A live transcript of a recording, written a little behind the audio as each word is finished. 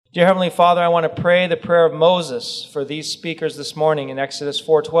Dear Heavenly Father, I want to pray the prayer of Moses for these speakers this morning in Exodus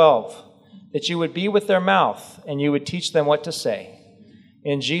 4:12, that you would be with their mouth and you would teach them what to say.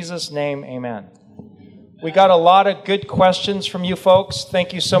 In Jesus' name, amen. We got a lot of good questions from you folks.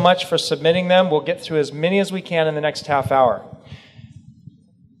 Thank you so much for submitting them. We'll get through as many as we can in the next half hour.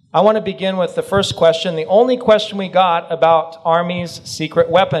 I want to begin with the first question, the only question we got about Army's secret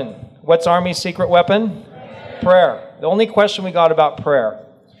weapon. What's Army's secret weapon? Prayer. The only question we got about prayer.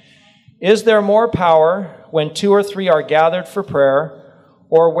 Is there more power when 2 or 3 are gathered for prayer,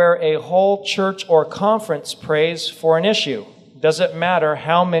 or where a whole church or conference prays for an issue? Does it matter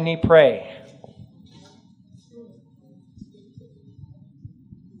how many pray?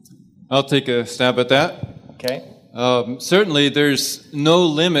 I'll take a stab at that. Okay. Certainly, there's no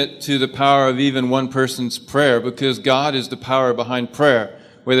limit to the power of even one person's prayer, because God is the power behind prayer.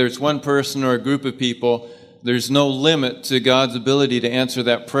 Whether it's one person or a group of people, there's no limit to God's ability to answer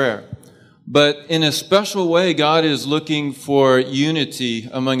that prayer. But in a special way, God is looking for unity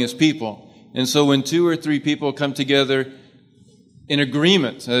among His people. And so when 2 or 3 people come together in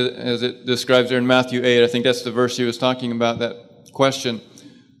agreement, as it describes there in Matthew 8, I think that's the verse he was talking about, that question,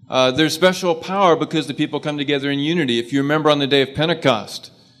 there's special power because the people come together in unity. If you remember on the day of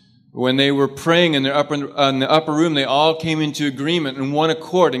Pentecost, when they were praying in the upper room, they all came into agreement in one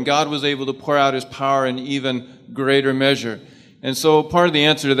accord, and God was able to pour out His power in even greater measure. And so part of the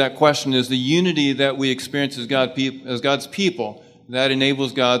answer to that question is the unity that we experience as God's people, that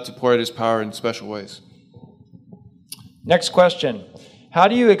enables God to pour out His power in special ways. Next question. How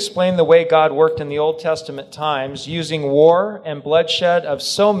do you explain the way God worked in the Old Testament times, using war and bloodshed of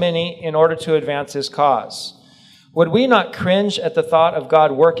so many in order to advance His cause? Would we not cringe at the thought of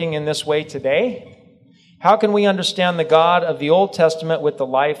God working in this way today? How can we understand the God of the Old Testament with the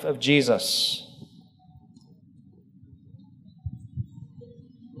life of Jesus?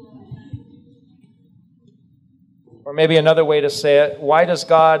 Or maybe another way to say it, why does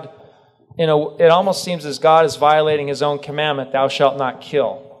God, it almost seems as God is violating His own commandment, thou shalt not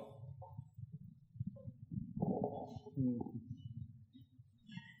kill.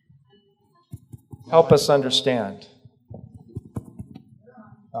 Help us understand.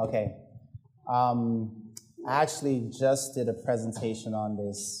 Okay. I actually just did a presentation on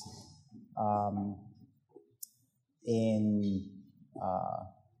this in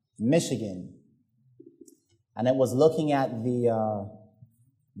Michigan. And it was looking at the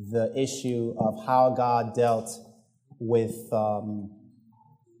issue of how God dealt with or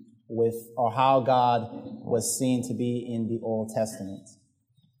how God was seen to be in the Old Testament.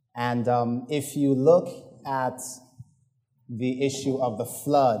 And if you look at the issue of the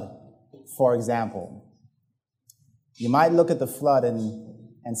flood, for example, you might look at the flood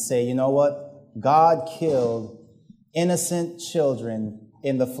and say, you know what? God killed innocent children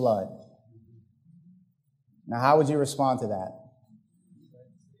in the flood. Now, how would you respond to that?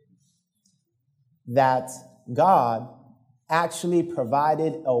 That God actually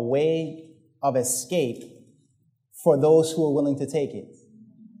provided a way of escape for those who are willing to take it.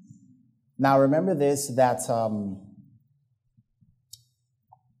 Now, remember this, that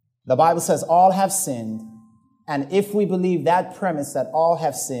the Bible says all have sinned, and if we believe that premise that all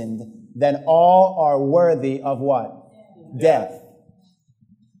have sinned, then all are worthy of what? Death.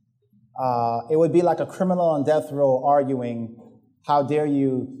 It would be like a criminal on death row arguing, how dare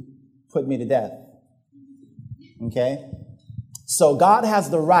you put me to death? Okay? So God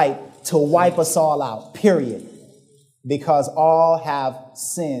has the right to wipe us all out, period. Because all have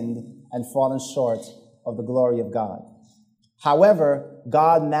sinned and fallen short of the glory of God. However,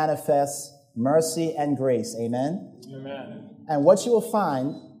 God manifests mercy and grace. Amen? Amen. And what you will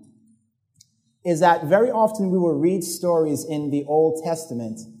find is that very often we will read stories in the Old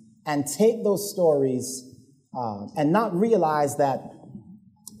Testament and take those stories and not realize that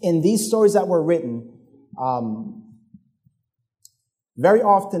in these stories that were written, very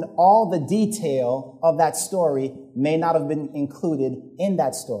often all the detail of that story may not have been included in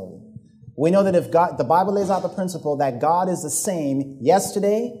that story. We know that if God, the Bible lays out the principle that God is the same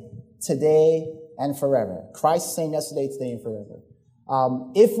yesterday, today, and forever. Christ the same yesterday, today, and forever.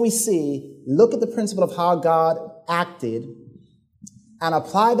 If we look at the principle of how God acted and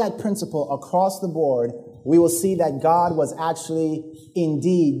apply that principle across the board, we will see that God was actually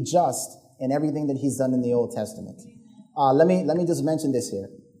indeed just in everything that He's done in the Old Testament. Let me just mention this here.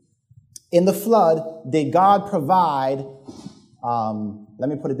 In the flood, did God provide, let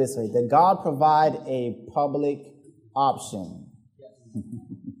me put it this way, did God provide a public option?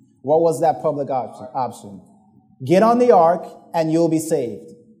 What was that public option? Get on the ark and you'll be saved.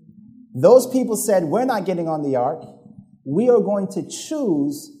 Those people said, we're not getting on the ark. We are going to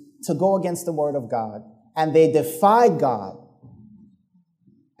choose to go against the word of God, and they defied God.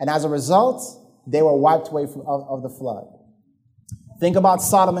 And as a result, they were wiped away of the flood. Think about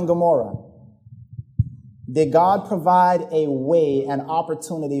Sodom and Gomorrah. Did God provide a way, an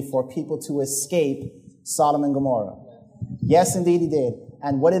opportunity for people to escape Sodom and Gomorrah? Yes, indeed he did.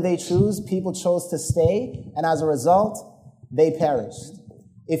 And what did they choose? People chose to stay, and as a result, they perished.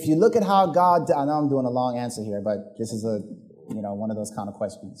 If you look at how God, I know I'm doing a long answer here, but this is one of those kind of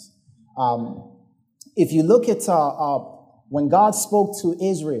questions. If you look at when God spoke to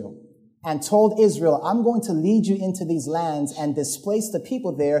Israel and told Israel, I'm going to lead you into these lands and displace the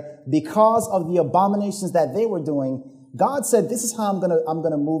people there because of the abominations that they were doing, God said, this is how I'm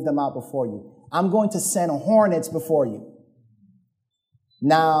going to move them out before you. I'm going to send hornets before you.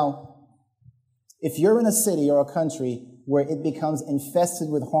 Now, if you're in a city or a country where it becomes infested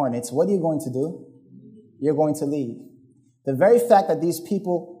with hornets, what are you going to do? You're going to leave. The very fact that these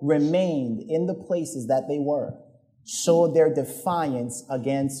people remained in the places that they were showed their defiance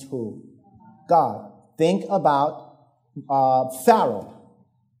against who? God. Think about Pharaoh.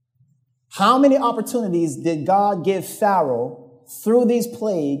 How many opportunities did God give Pharaoh through these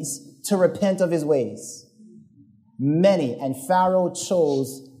plagues to repent of his ways? Many, and Pharaoh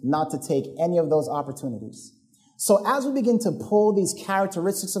chose not to take any of those opportunities. So as we begin to pull these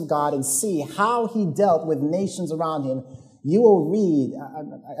characteristics of God and see how he dealt with nations around him, you will read,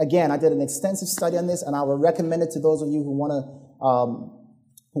 again, I did an extensive study on this, and I will recommend it to those of you who want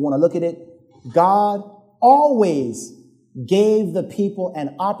to look at it. God always gave the people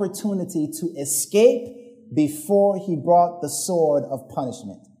an opportunity to escape before he brought the sword of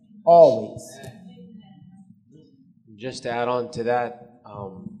punishment. Always. Just to add on to that,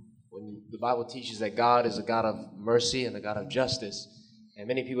 when the Bible teaches that God is a God of mercy and a God of justice, and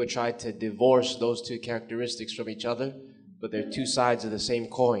many people try to divorce those two characteristics from each other, but they're two sides of the same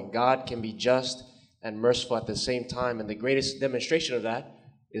coin. God can be just and merciful at the same time, and the greatest demonstration of that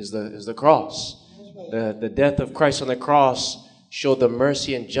is the cross. The death of Christ on the cross showed the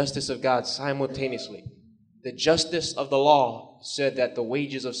mercy and justice of God simultaneously. The justice of the law said that the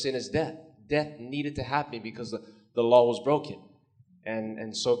wages of sin is death. Death needed to happen because the law was broken.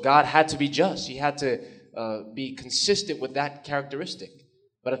 And so God had to be just. He had to be consistent with that characteristic.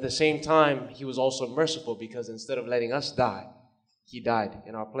 But at the same time, he was also merciful because instead of letting us die, he died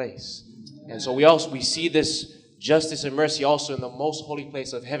in our place. And so we see this justice and mercy also in the most holy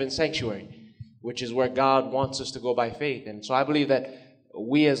place of heaven's sanctuary, which is where God wants us to go by faith. And so I believe that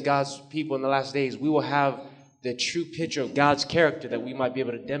we as God's people in the last days, we will have the true picture of God's character, that we might be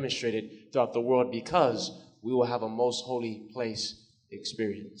able to demonstrate it throughout the world because we will have a most holy place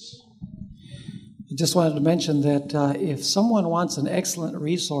experience. I just wanted to mention that if someone wants an excellent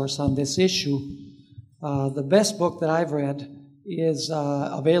resource on this issue, the best book that I've read is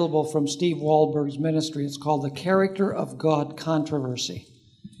available from Steve Wahlberg's ministry. It's called The Character of God Controversy.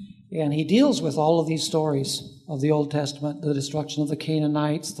 And he deals with all of these stories of the Old Testament, the destruction of the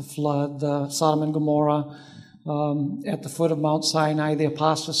Canaanites, the flood, the Sodom and Gomorrah, at the foot of Mount Sinai, the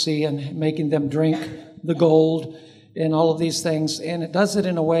apostasy and making them drink the gold, and all of these things. And it does it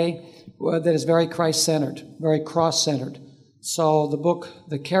in a way that is very Christ-centered, very cross-centered. So the book,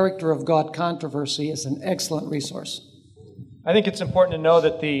 The Character of God Controversy, is an excellent resource. I think it's important to know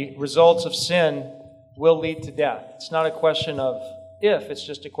that the results of sin will lead to death. It's not a question of if, it's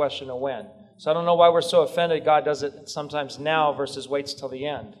just a question of when. So I don't know why we're so offended God does it sometimes now versus waits till the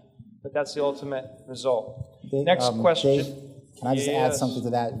end. But that's the ultimate result. Next question. Dave, can I just add something to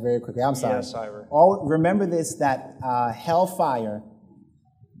that very quickly? I'm sorry. Yes, Ira. Remember this, that hellfire,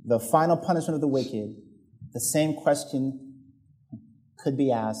 the final punishment of the wicked, the same question could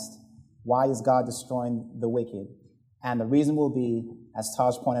be asked, why is God destroying the wicked? And the reason will be, as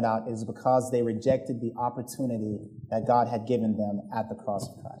Taj pointed out, is because they rejected the opportunity that God had given them at the cross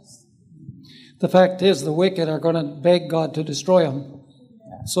of Christ. The fact is, the wicked are going to beg God to destroy them.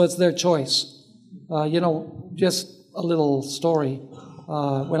 So it's their choice. Just a little story.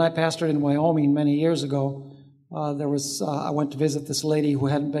 When I pastored in Wyoming many years ago, I went to visit this lady who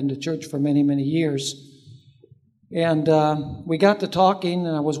hadn't been to church for many, many years. And we got to talking,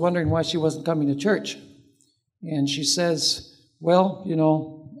 and I was wondering why she wasn't coming to church. And she says, well,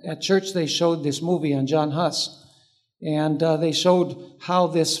 at church they showed this movie on John Huss. And they showed how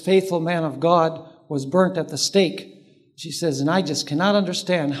this faithful man of God was burnt at the stake. She says, and I just cannot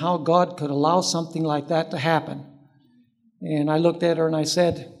understand how God could allow something like that to happen. And I looked at her and I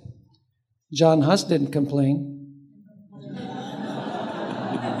said, John Huss didn't complain.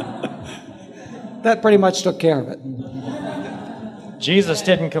 That pretty much took care of it. Jesus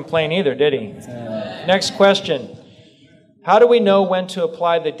didn't complain either, did he? Next question. How do we know when to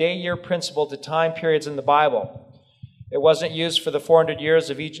apply the day-year principle to time periods in the Bible? It wasn't used for the 400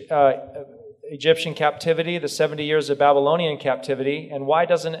 years of Egyptian captivity, the 70 years of Babylonian captivity, and why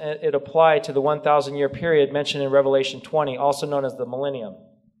doesn't it apply to the 1,000-year period mentioned in Revelation 20, also known as the millennium?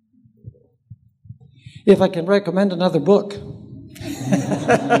 If I can recommend another book.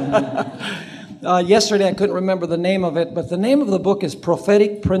 Yesterday I couldn't remember the name of it, but the name of the book is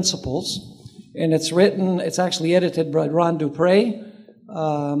Prophetic Principles, and it's actually edited by Ron Dupree.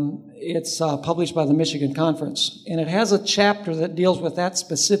 It's published by the Michigan Conference, and it has a chapter that deals with that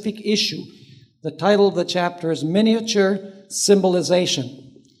specific issue. The title of the chapter is Miniature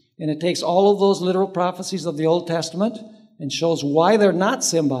Symbolization, and it takes all of those literal prophecies of the Old Testament and shows why they're not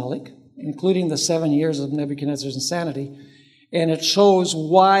symbolic, including the 7 years of Nebuchadnezzar's insanity, and it shows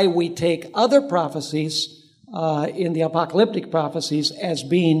why we take other prophecies in the apocalyptic prophecies as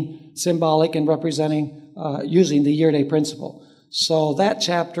being symbolic and representing, using the year-day principle. So that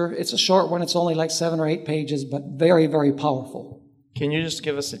chapter, it's a short one, it's only like 7 or 8 pages, but very, very powerful. Can you just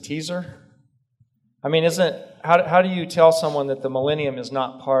give us a teaser? I mean, how do you tell someone that the millennium is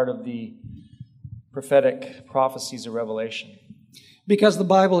not part of the prophetic prophecies of Revelation? Because the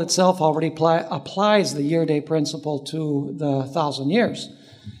Bible itself already applies the year-day principle to the 1,000 years.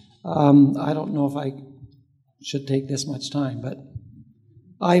 I don't know if I should take this much time, but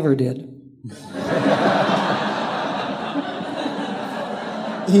Ivor did.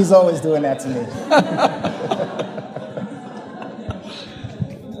 He's always doing that to me.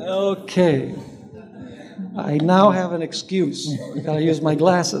 Okay. I now have an excuse. I've got to use my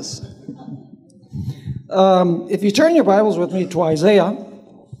glasses. If you turn your Bibles with me to Isaiah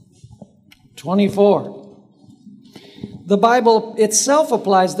 24, the Bible itself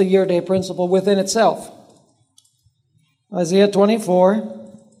applies the year-day principle within itself. Isaiah 24.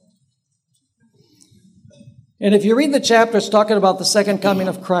 And if you read the chapter, it's talking about the second coming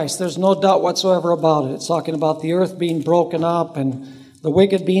of Christ. There's no doubt whatsoever about it. It's talking about the earth being broken up and the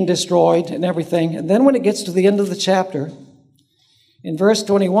wicked being destroyed and everything. And then when it gets to the end of the chapter, in verse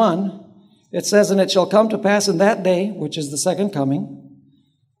 21, it says, "And it shall come to pass in that day," which is the second coming,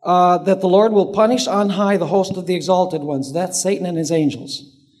 "that the Lord will punish on high the host of the exalted ones." That's Satan and his angels.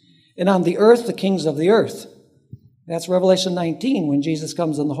 "And on the earth the kings of the earth." That's Revelation 19, when Jesus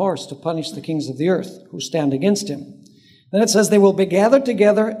comes on the horse to punish the kings of the earth who stand against him. Then it says, "They will be gathered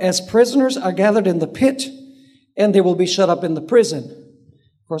together as prisoners are gathered in the pit, and they will be shut up in the prison."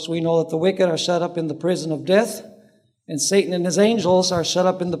 Of course, we know that the wicked are shut up in the prison of death, and Satan and his angels are shut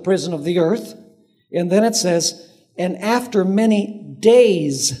up in the prison of the earth. And then it says, "And after many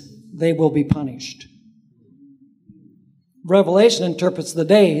days they will be punished." Revelation interprets the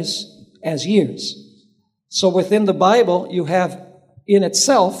days as years. So within the Bible, you have in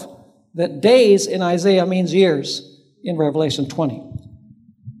itself that days in Isaiah means years in Revelation 20.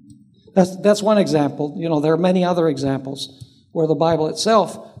 That's one example. You know, there are many other examples where the Bible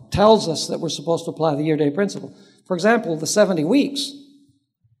itself tells us that we're supposed to apply the year-day principle. For example, the 70 weeks.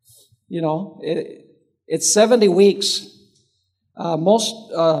 You know, it's 70 weeks. Most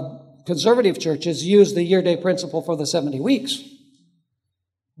conservative churches use the year-day principle for the 70 weeks.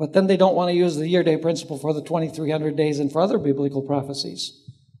 But then they don't want to use the year-day principle for the 2,300 days and for other biblical prophecies.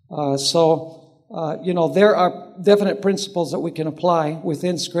 You know, there are definite principles that we can apply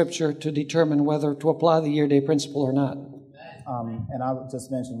within Scripture to determine whether to apply the year-day principle or not. And I would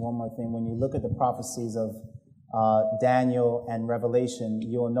just mention one more thing. When you look at the prophecies of Daniel and Revelation,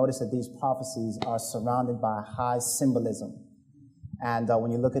 you will notice that these prophecies are surrounded by high symbolism. And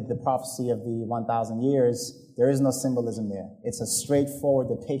when you look at the prophecy of the 1,000 years, there is no symbolism there. It's a straightforward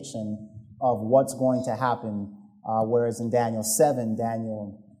depiction of what's going to happen. Whereas in Daniel 7,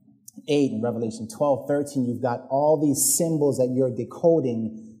 Daniel 8, and Revelation 12, 13, you've got all these symbols that you're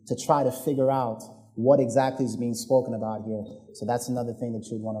decoding to try to figure out what exactly is being spoken about here. So that's another thing that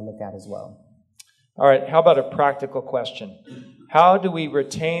you'd want to look at as well. All right, how about a practical question? How do we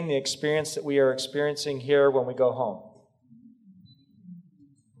retain the experience that we are experiencing here when we go home?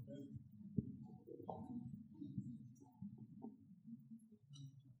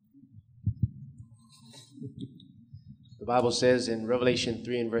 The Bible says in Revelation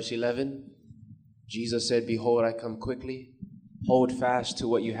 3 and verse 11, Jesus said, "Behold, I come quickly. Hold fast to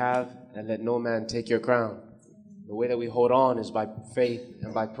what you have, and let no man take your crown." The way that we hold on is by faith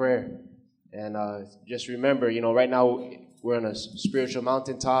and by prayer. And just remember, you know, right now we're on a spiritual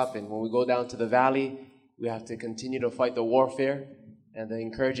mountaintop, and when we go down to the valley, we have to continue to fight the warfare. And the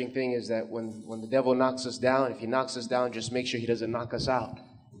encouraging thing is that when the devil knocks us down, if he knocks us down, just make sure he doesn't knock us out.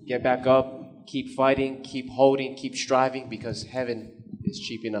 Get back up, keep fighting, keep holding, keep striving, because heaven is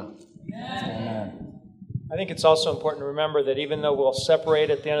cheap enough. Amen. I think it's also important to remember that even though we'll separate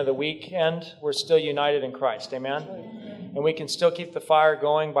at the end of the weekend, we're still united in Christ. Amen? And we can still keep the fire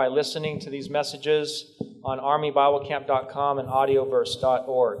going by listening to these messages on armybiblecamp.com and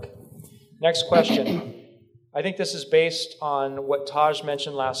audioverse.org. Next question. I think this is based on what Taj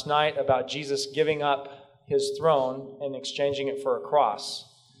mentioned last night about Jesus giving up his throne and exchanging it for a cross.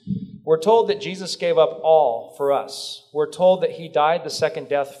 We're told that Jesus gave up all for us. We're told that he died the second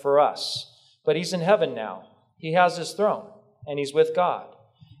death for us. But he's in heaven now. He has his throne, and he's with God,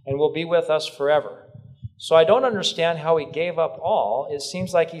 and will be with us forever. So I don't understand how he gave up all. It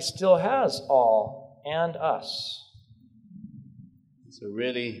seems like he still has all and us. It's a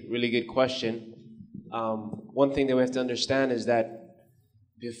really, really good question. One thing that we have to understand is that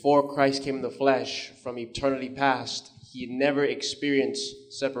before Christ came in the flesh, from eternity past, he never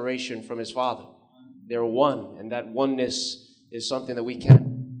experienced separation from his Father. They're one, and that oneness is something that we can't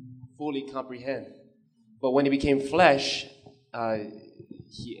fully comprehend. But when he became flesh,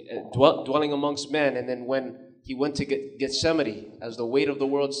 dwelling amongst men, and then when he went to Gethsemane, as the weight of the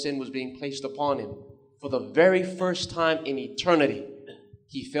world's sin was being placed upon him, for the very first time in eternity,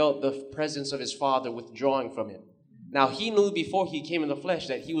 he felt the presence of his Father withdrawing from him. Now, he knew before he came in the flesh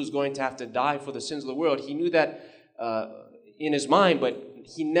that he was going to have to die for the sins of the world. He knew that in his mind, but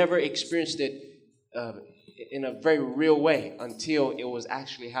he never experienced it in a very real way until it was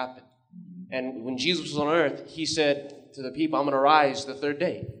actually happened. And when Jesus was on earth, he said to the people, I'm going to rise the third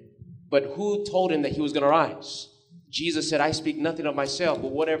day. But who told him that he was going to rise? Jesus said, I speak nothing of myself,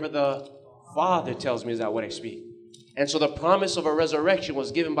 but whatever the Father tells me is that what I speak. And so the promise of a resurrection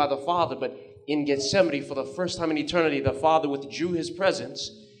was given by the Father, but in Gethsemane, for the first time in eternity, the Father withdrew his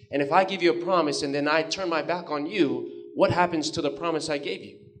presence. And if I give you a promise and then I turn my back on you, what happens to the promise I gave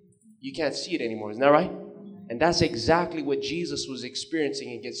you? You can't see it anymore, isn't that right? And that's exactly what Jesus was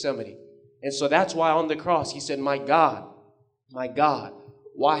experiencing in Gethsemane. And so that's why on the cross he said, my God,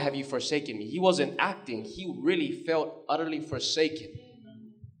 why have you forsaken me? He wasn't acting. He really felt utterly forsaken.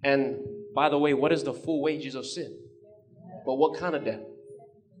 And by the way, what is the full wages of sin? But what kind of death?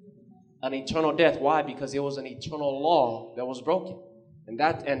 An eternal death. Why? Because it was an eternal law that was broken.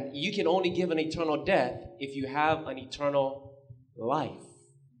 And you can only give an eternal death if you have an eternal life.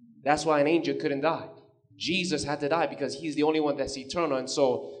 That's why an angel couldn't die. Jesus had to die because he's the only one that's eternal. And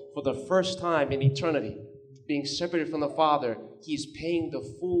so for the first time in eternity, being separated from the Father, he's paying the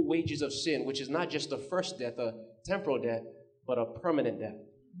full wages of sin, which is not just the first death, a temporal death, but a permanent death.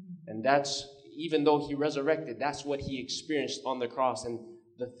 And that's, even though he resurrected, that's what he experienced on the cross. And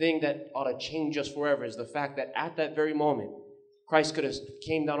the thing that ought to change us forever is the fact that at that very moment, Christ could have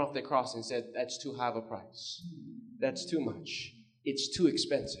came down off the cross and said, that's too high of a price. That's too much. It's too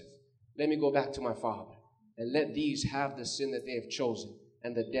expensive. Let me go back to my Father and let these have the sin that they have chosen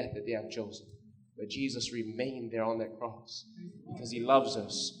and the death that they have chosen. But Jesus remained there on that cross because he loves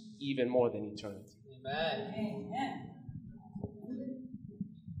us even more than eternity. Amen.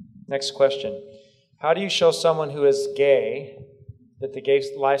 Next question. How do you show someone who is gay that the gay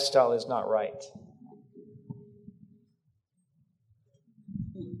lifestyle is not right?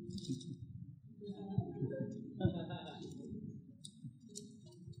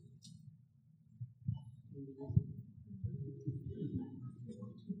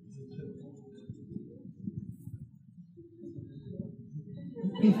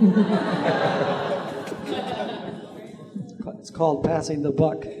 It's called passing the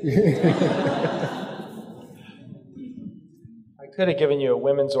buck. I could have given you a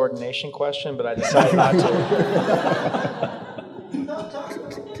women's ordination question, but I decided not to.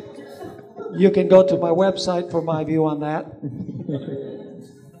 You can go to my website for my view on that.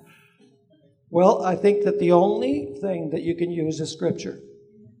 Well, I think that the only thing that you can use is Scripture.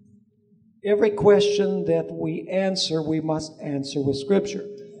 Every question that we answer, we must answer with Scripture.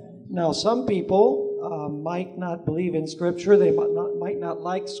 Now, some people might not believe in Scripture. They might not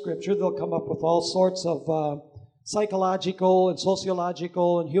like Scripture. They'll come up with all sorts of psychological and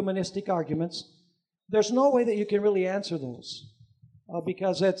sociological and humanistic arguments. There's no way that you can really answer those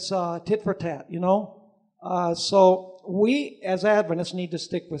because it's tit for tat, you know. So we, as Adventists, need to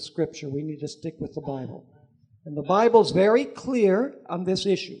stick with Scripture. We need to stick with the Bible. And the Bible's very clear on this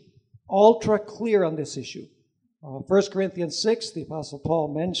issue. Ultra clear on this issue. 1 Corinthians 6, the Apostle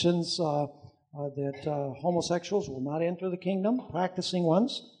Paul mentions that homosexuals will not enter the kingdom, practicing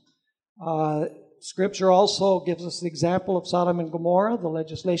ones. Scripture also gives us the example of Sodom and Gomorrah. The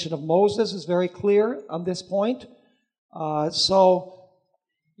legislation of Moses is very clear on this point. So,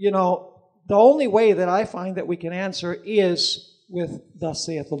 you know, the only way that I find that we can answer is with thus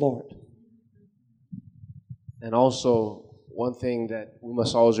saith the Lord. And also, one thing that we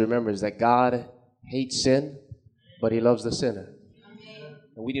must always remember is that God hates sin, but he loves the sinner.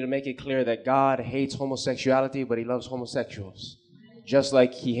 And we need to make it clear that God hates homosexuality, but he loves homosexuals. Just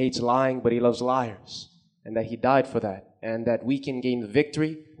like he hates lying, but he loves liars. And that he died for that. And that we can gain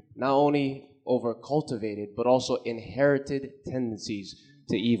victory not only over cultivated, but also inherited tendencies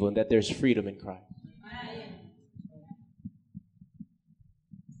to evil, and that there's freedom in Christ.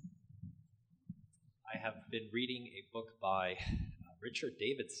 I have been reading a book by Richard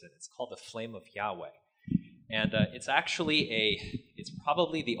Davidson. It's called The Flame of Yahweh. And it's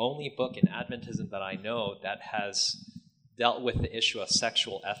probably the only book in Adventism that I know that has dealt with the issue of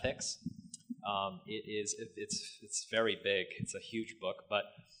sexual ethics. It's very big. It's a huge book. But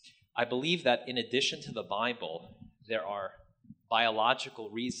I believe that in addition to the Bible, there are biological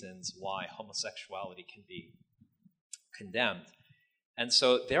reasons why homosexuality can be condemned. And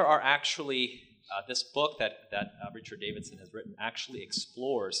so there are actually, this book that Richard Davidson has written actually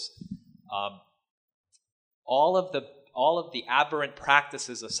explores all of the aberrant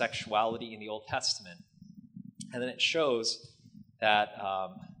practices of sexuality in the Old Testament. And then it shows that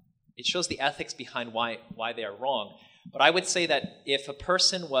it shows the ethics behind why they are wrong. But I would say that if a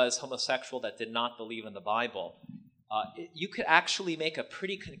person was homosexual that did not believe in the Bible, you could actually make a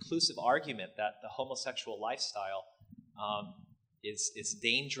pretty conclusive argument that the homosexual lifestyle is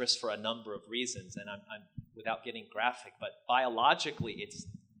dangerous for a number of reasons. And I'm without getting graphic, but biologically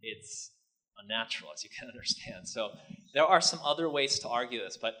it's unnatural, as you can understand. So there are some other ways to argue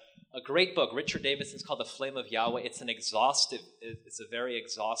this, but a great book, Richard Davidson's called The Flame of Yahweh. It's a very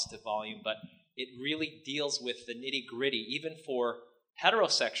exhaustive volume, but it really deals with the nitty-gritty. Even for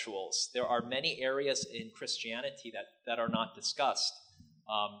heterosexuals, there are many areas in Christianity that are not discussed.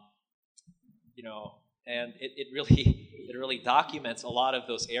 And it really documents a lot of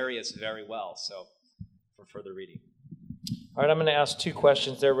those areas very well. So for further reading. All right, I'm going to ask two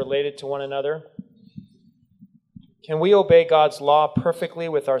questions. They're related to one another. Can we obey God's law perfectly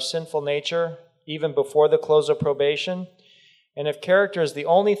with our sinful nature, even before the close of probation? And if character is the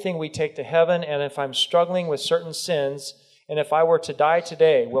only thing we take to heaven, and if I'm struggling with certain sins, and if I were to die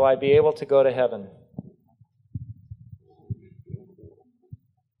today, will I be able to go to heaven?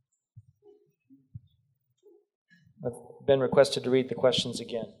 I've been requested to read the questions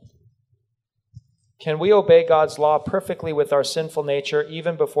again. Can we obey God's law perfectly with our sinful nature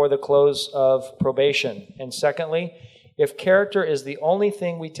even before the close of probation? And secondly, if character is the only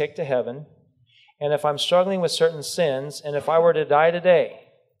thing we take to heaven, and if I'm struggling with certain sins, and if I were to die today,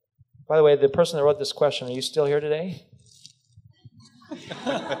 by the way, the person that wrote this question, are you still here today?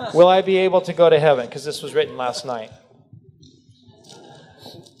 Will I be able to go to heaven? Because this was written last night.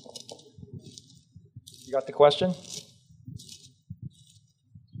 You got the question?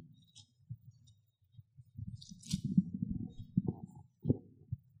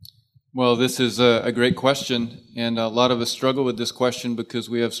 Well, this is a great question, and a lot of us struggle with this question because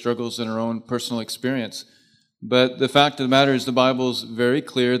we have struggles in our own personal experience. But the fact of the matter is the Bible is very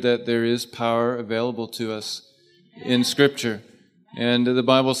clear that there is power available to us in Scripture. And the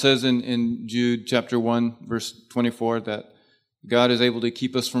Bible says in Jude chapter 1, verse 24, that God is able to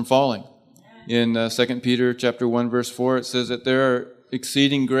keep us from falling. In 2 Peter chapter 1, verse 4, it says that there are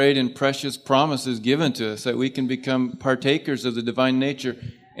exceeding great and precious promises given to us, that we can become partakers of the divine nature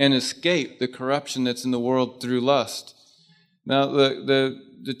and escape the corruption that's in the world through lust. Now,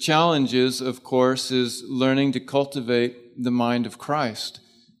 the challenge is, of course, is learning to cultivate the mind of Christ,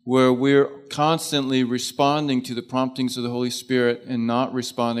 where we're constantly responding to the promptings of the Holy Spirit and not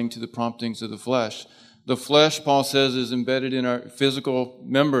responding to the promptings of the flesh. The flesh, Paul says, is embedded in our physical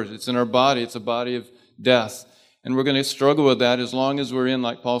members. It's in our body. It's a body of death. And we're going to struggle with that as long as we're in,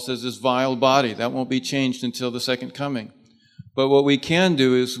 like Paul says, this vile body. That won't be changed until the second coming. But what we can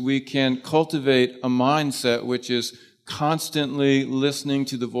do is we can cultivate a mindset which is constantly listening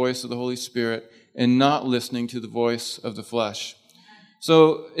to the voice of the Holy Spirit and not listening to the voice of the flesh.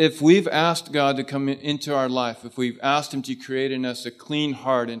 So if we've asked God to come into our life, if we've asked Him to create in us a clean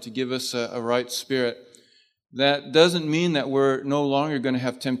heart and to give us a right spirit, that doesn't mean that we're no longer going to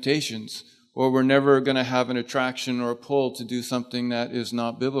have temptations or we're never going to have an attraction or a pull to do something that is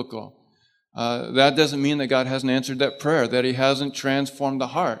not biblical. That doesn't mean that God hasn't answered that prayer, that He hasn't transformed the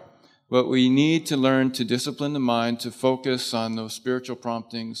heart. But we need to learn to discipline the mind, to focus on those spiritual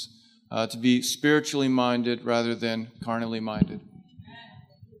promptings, to be spiritually minded rather than carnally minded.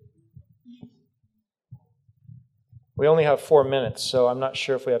 We only have 4 minutes, so I'm not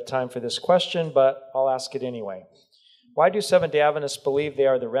sure if we have time for this question, but I'll ask it anyway. Why do Seventh-day Adventists believe they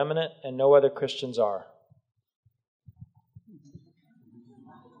are the remnant and no other Christians are?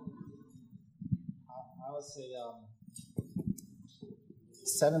 I would say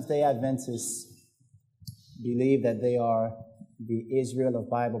Seventh-day Adventists believe that they are the Israel of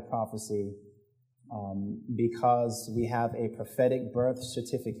Bible prophecy because we have a prophetic birth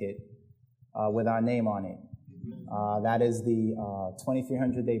certificate with our name on it. That is the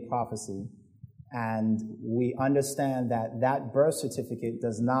 2300-day prophecy. And we understand that that birth certificate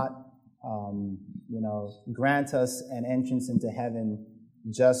does not, grant us an entrance into heaven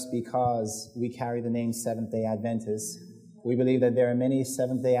just because we carry the name Seventh-day Adventists. We believe that there are many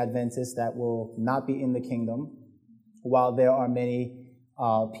Seventh-day Adventists that will not be in the kingdom, while there are many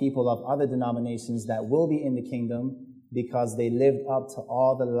people of other denominations that will be in the kingdom because they lived up to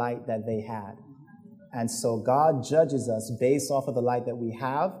all the light that they had. And so God judges us based off of the light that we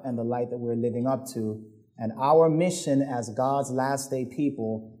have and the light that we're living up to. And our mission as God's last day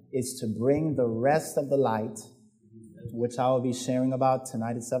people is to bring the rest of the light, which I will be sharing about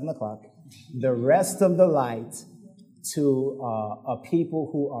tonight at 7 o'clock, the rest of the light to a people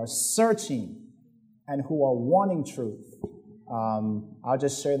who are searching and who are wanting truth. I'll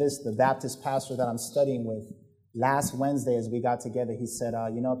just share this. The Baptist pastor that I'm studying with, last Wednesday as we got together, he said,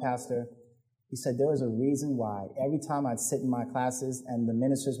 Pastor, he said, there was a reason why every time I'd sit in my classes and the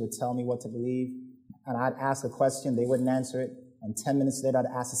ministers would tell me what to believe, and I'd ask a question, they wouldn't answer it, and 10 minutes later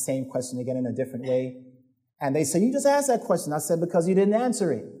I'd ask the same question again in a different way. And they said, you just asked that question. I said, because you didn't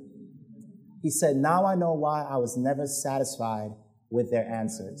answer it. He said, now I know why I was never satisfied with their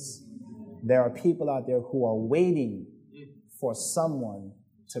answers. There are people out there who are waiting for someone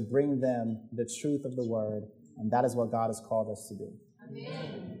to bring them the truth of the word, and that is what God has called us to do.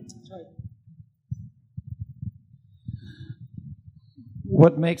 Amen.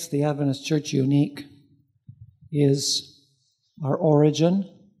 What makes the Adventist Church unique is our origin,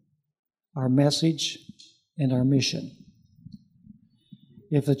 our message, and our mission.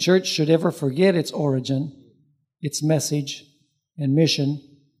 If the church should ever forget its origin, its message, and mission,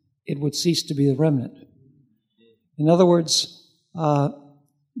 it would cease to be the remnant. In other words,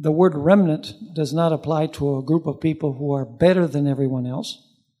 the word remnant does not apply to a group of people who are better than everyone else.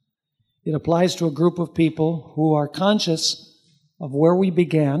 It applies to a group of people who are conscious of where we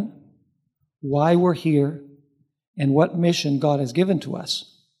began, why we're here, and what mission God has given to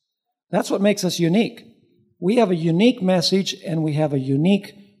us. That's what makes us unique. We have a unique message and we have a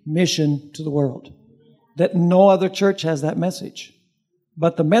unique mission to the world. That no other church has that message.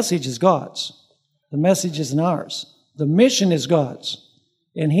 But the message is God's. The message isn't ours. The mission is God's.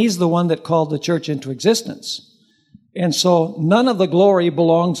 And He's the one that called the church into existence. And so none of the glory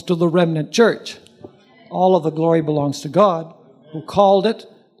belongs to the remnant church. All of the glory belongs to God, who called it,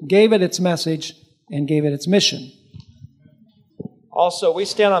 gave it its message, and gave it its mission. Also, we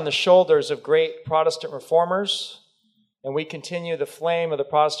stand on the shoulders of great Protestant reformers, and we continue the flame of the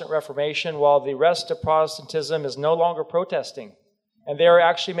Protestant Reformation while the rest of Protestantism is no longer protesting. And they are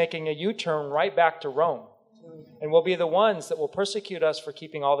actually making a U-turn right back to Rome. And will be the ones that will persecute us for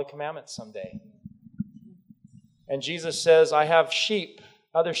keeping all the commandments someday. And Jesus says, I have sheep,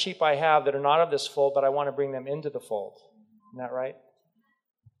 other sheep I have that are not of this fold, but I want to bring them into the fold. Isn't that right?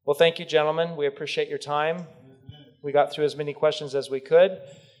 Well, thank you, gentlemen. We appreciate your time. We got through as many questions as we could.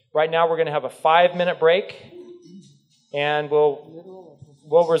 Right now, we're going to have a 5-minute break, and we'll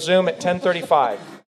resume at 10:35.